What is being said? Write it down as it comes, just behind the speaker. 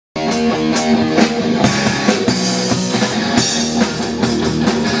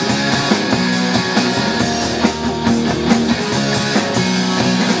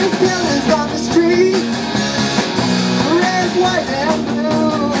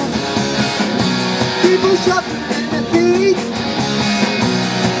People shuffling their feet,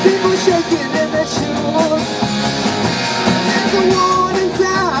 people shaking in their shoes. There's a warning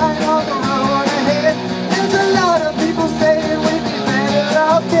sign on the road ahead. There's a lot of people saying we'd be better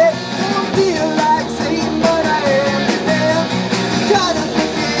off dead. Don't feel like Satan, but I am to them. Try to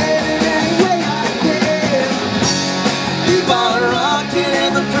forget it any way I can. Keep on rocking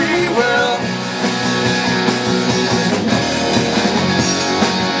in the free world.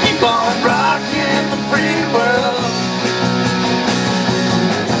 Keep on rocking in the free world.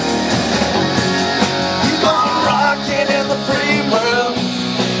 Keep on rocking in the free world.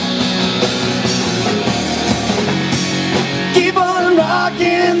 Keep on rocking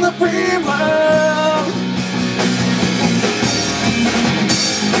in the free world.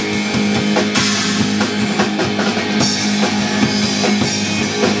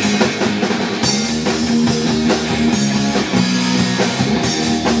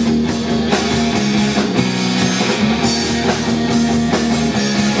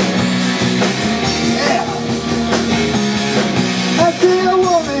 I see a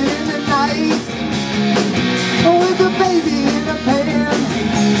woman in the night with a baby in a pan,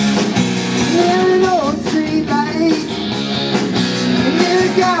 near an old street light, near a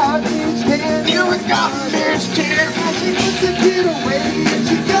garbage can. Near a garbage can. And she puts a kid away and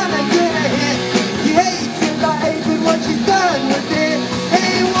she's gonna get a hit. She hates her life and what she's done with it.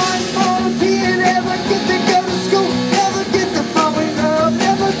 Ain't one more kid ever get to go to school, never get to growing up,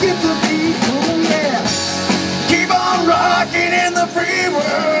 never get to be cool, yeah. Keep on rocking in the free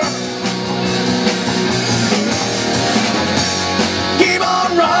world. Keep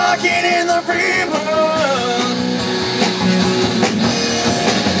on rocking in the free world.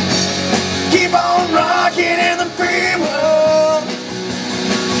 Keep on rocking in the free world.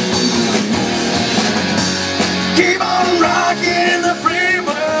 Keep on rocking in the free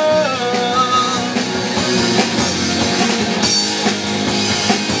world.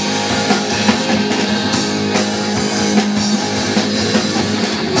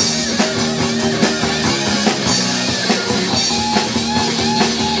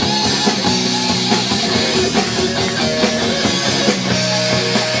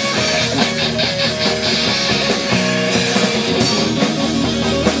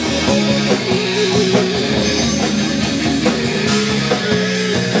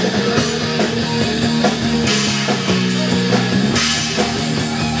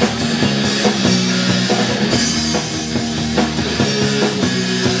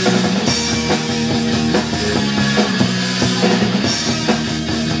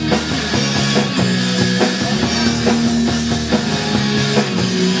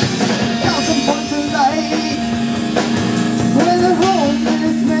 Thousand points of light with a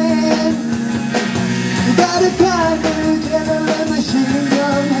homeless man. Got a kind of general machine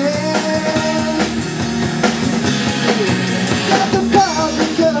gun hand. Got the power to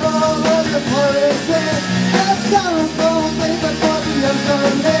control of the forest land. Got a styrofoam paper for the younger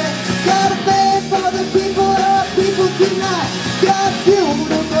man. Got a fan for the people our people tonight. Got fuel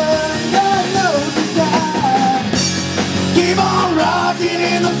to burn, got no desire. Keep on rocking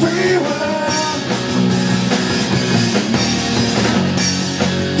in the free world.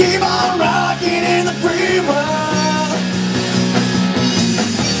 Keep on rocking in the free world.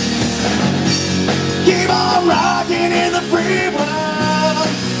 Keep on rocking in the free world.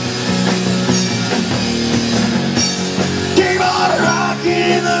 Keep on rocking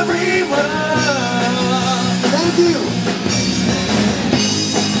in the free world. Thank you.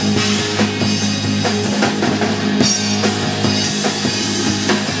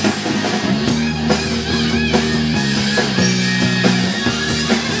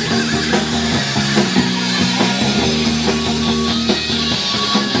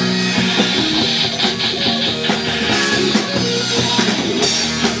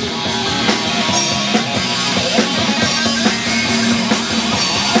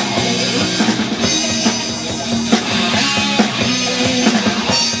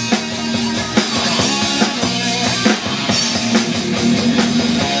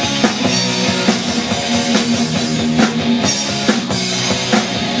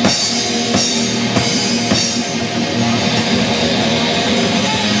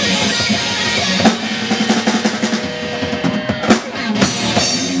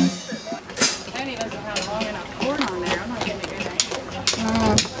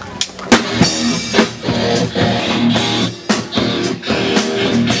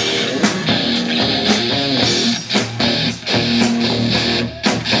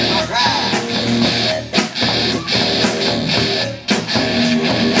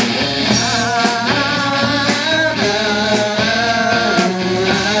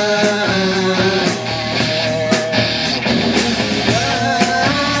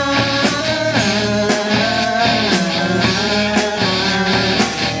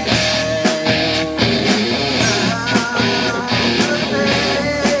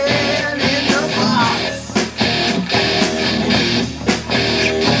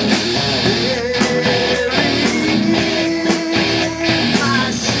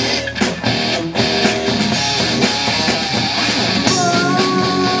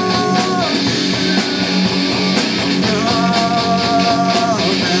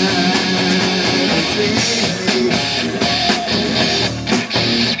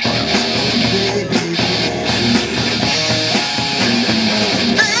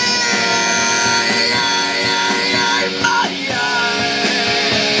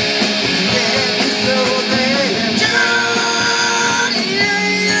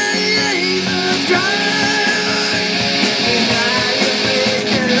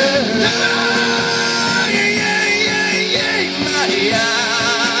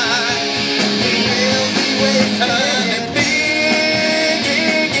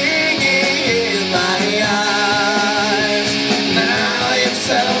 you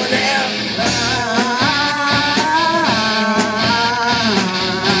so now.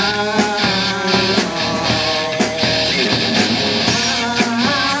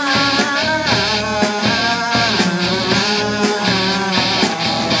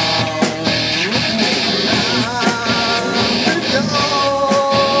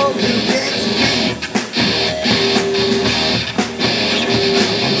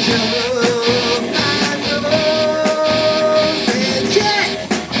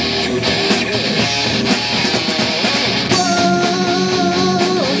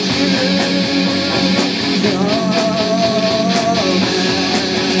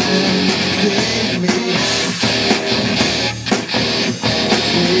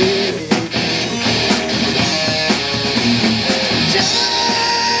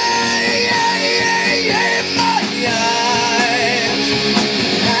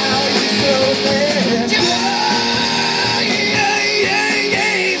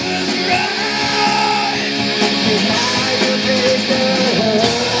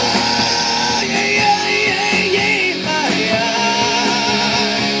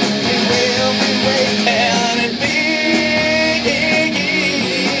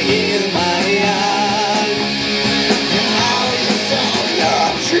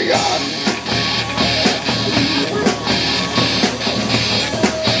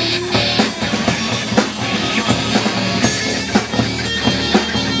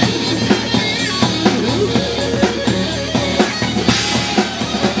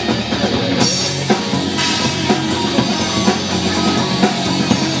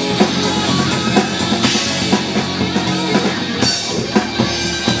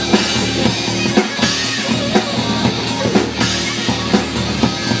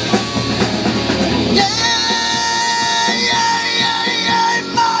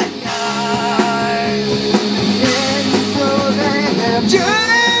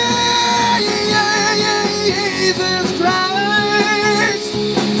 Jesus Christ,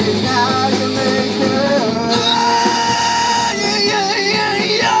 and now you make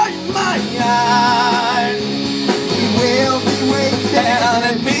my eyes. He will be wasted down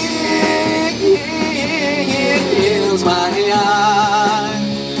and heals my eyes.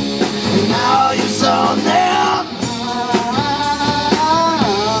 And now you saw them.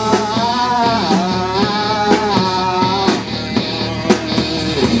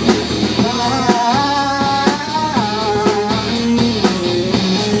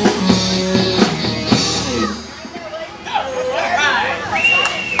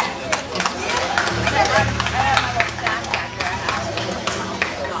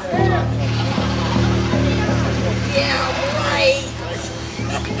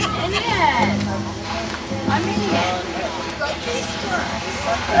 I mean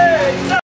it.